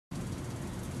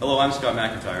Hello, I'm Scott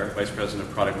McIntyre, Vice President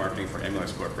of Product Marketing for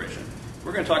Emulex Corporation.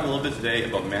 We're going to talk a little bit today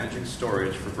about managing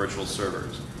storage for virtual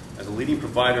servers. As a leading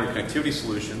provider of connectivity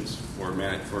solutions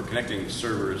for connecting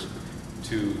servers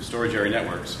to storage area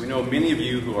networks, we know many of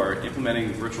you who are implementing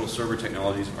virtual server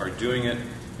technologies are doing it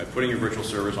by putting your virtual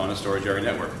servers on a storage area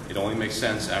network. It only makes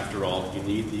sense, after all. You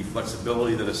need the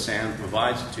flexibility that a SAN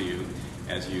provides to you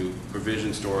as you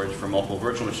provision storage for multiple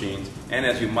virtual machines and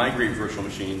as you migrate virtual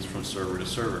machines from server to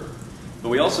server. But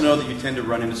we also know that you tend to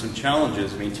run into some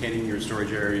challenges maintaining your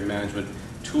storage area management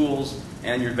tools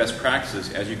and your best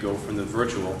practices as you go from the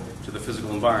virtual to the physical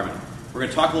environment. We're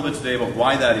going to talk a little bit today about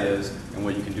why that is and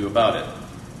what you can do about it.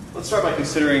 Let's start by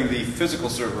considering the physical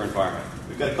server environment.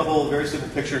 We've got a couple very simple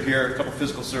picture here, a couple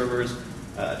physical servers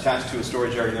attached to a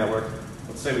storage area network.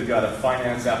 Let's say we've got a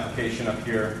finance application up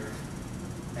here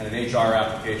and an HR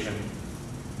application.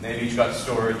 And they've each got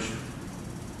storage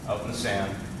out in the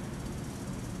SAN.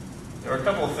 There are a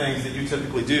couple of things that you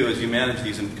typically do as you manage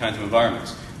these kinds of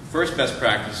environments. First best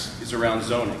practice is around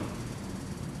zoning.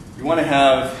 You want to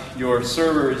have your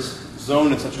servers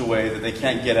zoned in such a way that they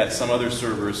can't get at some other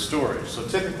server's storage. So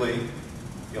typically,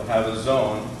 you'll have a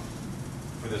zone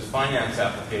for this finance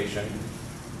application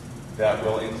that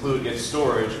will include its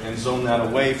storage and zone that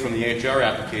away from the HR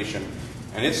application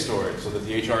and its storage so that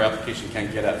the HR application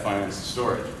can't get at finance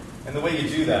storage. And the way you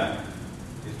do that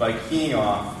is by keying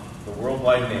off the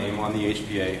worldwide name on the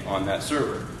HPA on that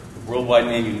server. The worldwide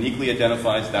name uniquely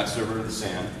identifies that server to the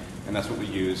SAN, and that's what we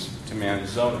use to manage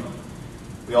zoning.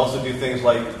 We also do things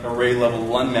like array-level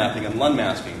LUN mapping and LUN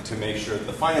masking to make sure that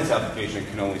the finance application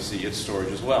can only see its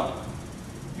storage as well.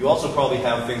 You also probably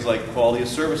have things like quality of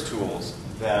service tools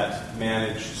that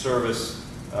manage service,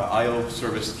 I/O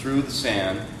service through the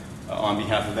SAN on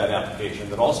behalf of that application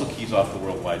that also keys off the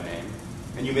worldwide name.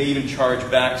 And you may even charge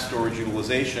back storage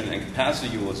utilization and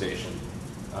capacity utilization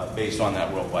based on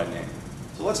that worldwide name.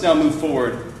 So let's now move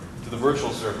forward to the virtual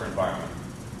server environment.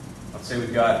 Let's say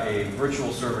we've got a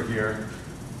virtual server here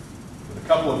with a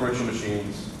couple of virtual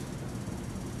machines,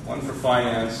 one for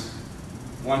finance,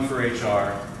 one for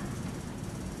HR,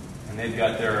 and they've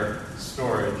got their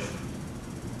storage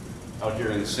out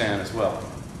here in the SAN as well.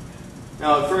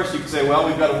 Now at first you could say, well,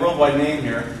 we've got a worldwide name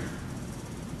here,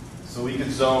 so we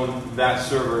could zone that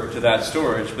server to that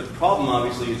storage, but the problem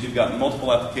obviously is you've got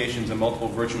multiple applications and multiple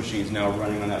virtual machines now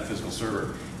running on that physical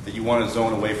server that you want to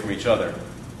zone away from each other.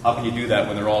 How can you do that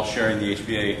when they're all sharing the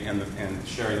HPA and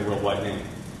sharing the worldwide name?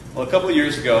 Well, a couple of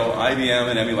years ago, IBM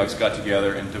and Emulex got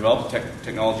together and developed a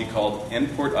technology called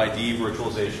N-Port Id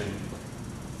Virtualization,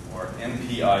 or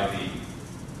NPIV.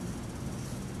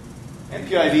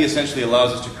 NPIV essentially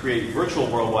allows us to create virtual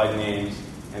worldwide names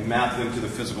and map them to the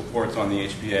physical ports on the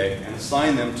HPA and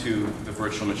assign them to the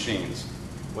virtual machines.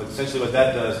 Essentially what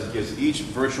that does is gives each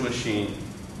virtual machine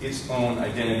its own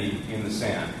identity in the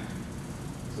SAN.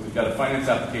 So we've got a finance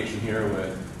application here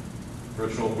with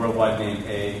virtual worldwide name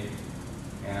A,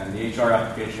 and the HR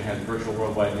application has virtual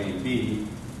worldwide name B.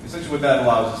 Essentially what that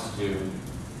allows us to do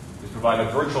is provide a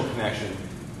virtual connection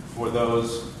for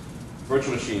those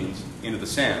virtual machines into the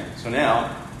SAN. So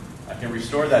now I can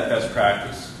restore that best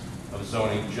practice of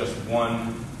zoning just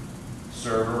one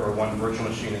server or one virtual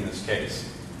machine in this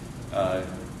case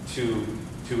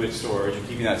to its storage and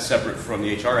keeping that separate from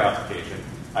the HR application.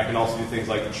 I can also do things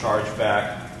like charge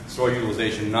back storage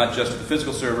utilization not just to the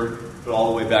physical server but all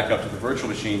the way back up to the virtual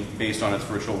machine based on its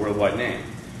virtual worldwide name.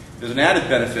 There's an added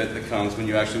benefit that comes when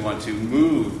you actually want to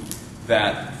move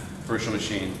that virtual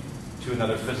machine to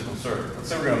another physical server. Let's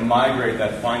say we're going to migrate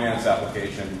that finance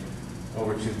application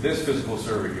over to this physical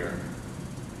server here.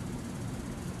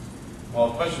 Well,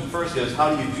 the question first is,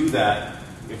 how do you do that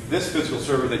if this physical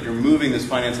server that you're moving this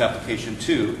finance application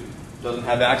to doesn't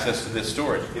have access to this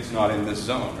storage? It's not in this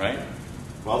zone, right?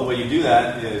 Well, the way you do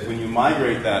that is when you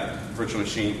migrate that virtual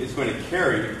machine, it's going to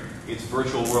carry its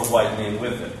virtual worldwide name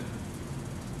with it.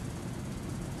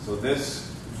 So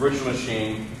this virtual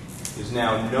machine is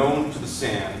now known to the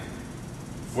SAN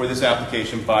for this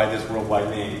application by this worldwide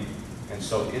name, and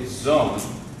so its zone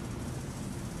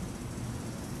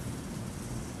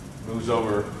moves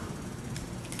over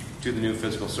to the new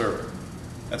physical server.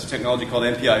 That's a technology called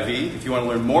NPIV. If you want to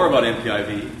learn more about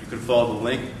NPIV, you can follow the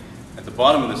link at the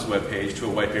bottom of this web page to a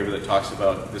white paper that talks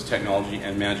about this technology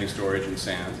and managing storage in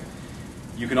SAN.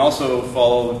 You can also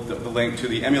follow the link to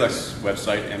the Emulex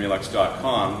website,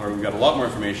 emulex.com, where we've got a lot more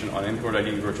information on N-Port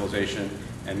Id Virtualization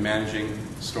and managing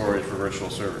storage for virtual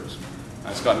servers.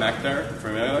 I'm Scott McIntyre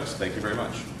from Emulex. Thank you very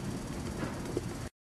much.